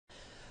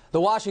The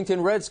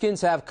Washington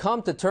Redskins have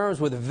come to terms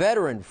with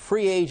veteran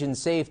free agent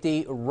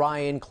safety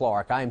Ryan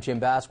Clark. I am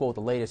Jim Baswell with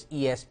the latest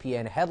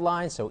ESPN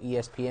headlines. So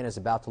ESPN is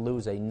about to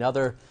lose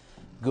another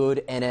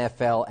good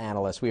NFL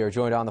analyst. We are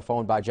joined on the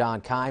phone by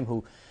John Keim,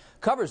 who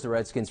covers the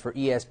Redskins for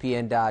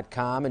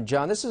ESPN.com. And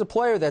John, this is a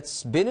player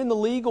that's been in the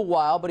league a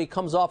while, but he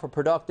comes off a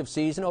productive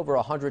season, over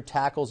 100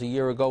 tackles a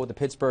year ago with the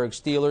Pittsburgh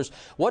Steelers.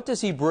 What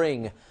does he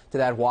bring to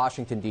that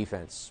Washington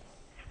defense?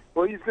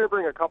 Well, he's going to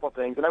bring a couple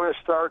things, and I'm going to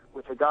start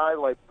with a guy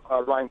like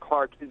Ryan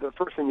Clark. The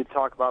first thing you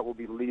talk about will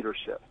be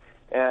leadership,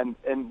 and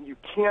you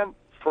can't,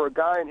 for a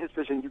guy in his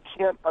position, you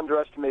can't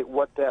underestimate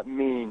what that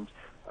means.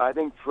 I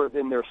think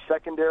in their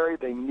secondary,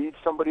 they need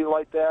somebody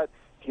like that.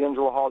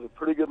 D'Angelo Hall is a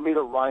pretty good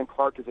leader. Ryan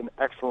Clark is an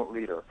excellent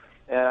leader,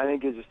 and I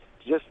think it's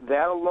just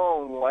that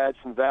alone will add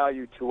some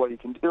value to what he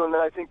can do. And then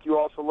I think you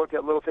also look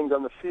at little things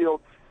on the field,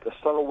 the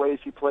subtle ways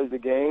he plays the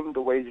game, the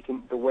way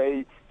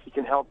he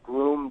can help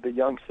groom the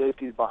young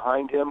safeties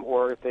behind him,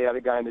 or if they had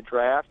a guy in the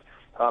draft,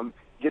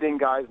 getting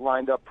guys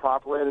lined up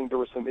properly. I think there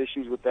were some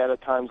issues with that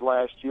at times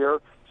last year.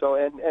 So,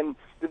 and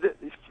the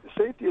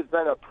safety has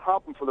been a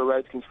problem for the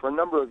Redskins for a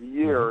number of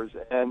years,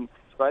 and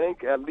so I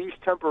think at least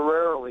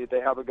temporarily they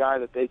have a guy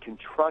that they can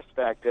trust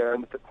back there,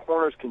 and that the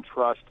corners can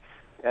trust.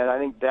 And I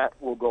think that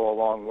will go a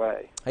long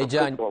way. Hey,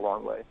 John, go a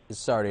long way.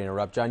 Sorry to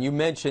interrupt, John. You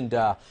mentioned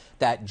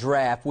that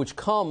draft, which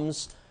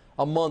comes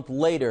a month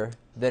later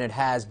than it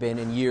has been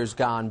in years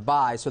gone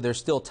by, so there's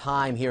still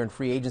time here in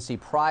free agency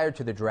prior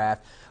to the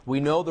draft. We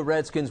know the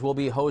Redskins will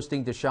be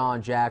hosting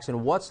DeSean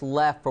Jackson. What's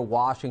left for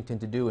Washington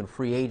to do in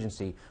free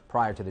agency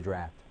prior to the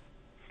draft?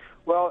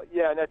 Well,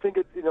 yeah, and I think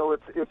if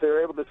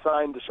they're able to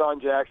sign DeSean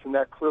Jackson,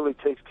 that clearly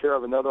takes care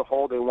of another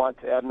hole. They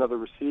want to add another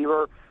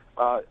receiver.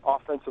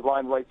 Offensive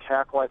line right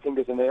tackle, I think,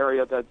 is an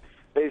area that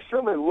they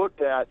certainly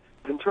looked at.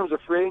 In terms of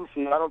free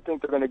agency, I don't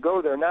think they're going to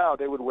go there now.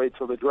 They would wait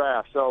till the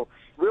draft. So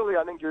really,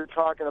 I think you're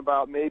talking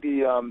about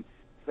maybe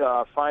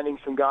finding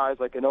some guys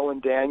like an Owen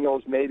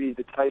Daniels, maybe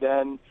the tight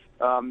end,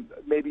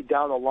 maybe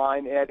down the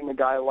line adding a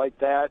guy like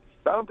that.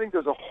 But I don't think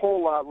there's a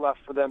whole lot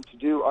left for them to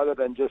do other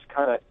than just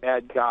kind of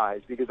add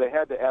guys, because they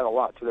had to add a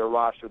lot to their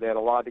roster. They had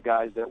a lot of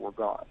guys that were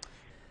gone.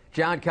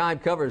 John Keim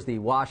covers the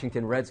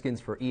Washington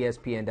Redskins for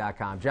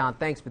ESPN.com. John,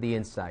 thanks for the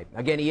insight.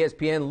 Again,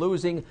 ESPN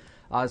losing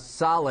a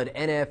solid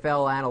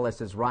NFL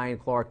analyst as Ryan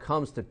Clark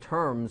comes to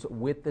terms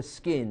with the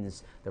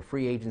Skins. The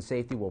free agent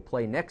safety will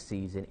play next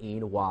season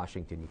in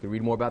Washington. You can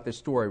read more about this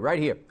story right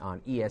here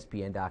on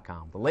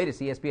ESPN.com. The latest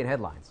ESPN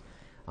headlines.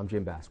 I'm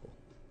Jim Baswell.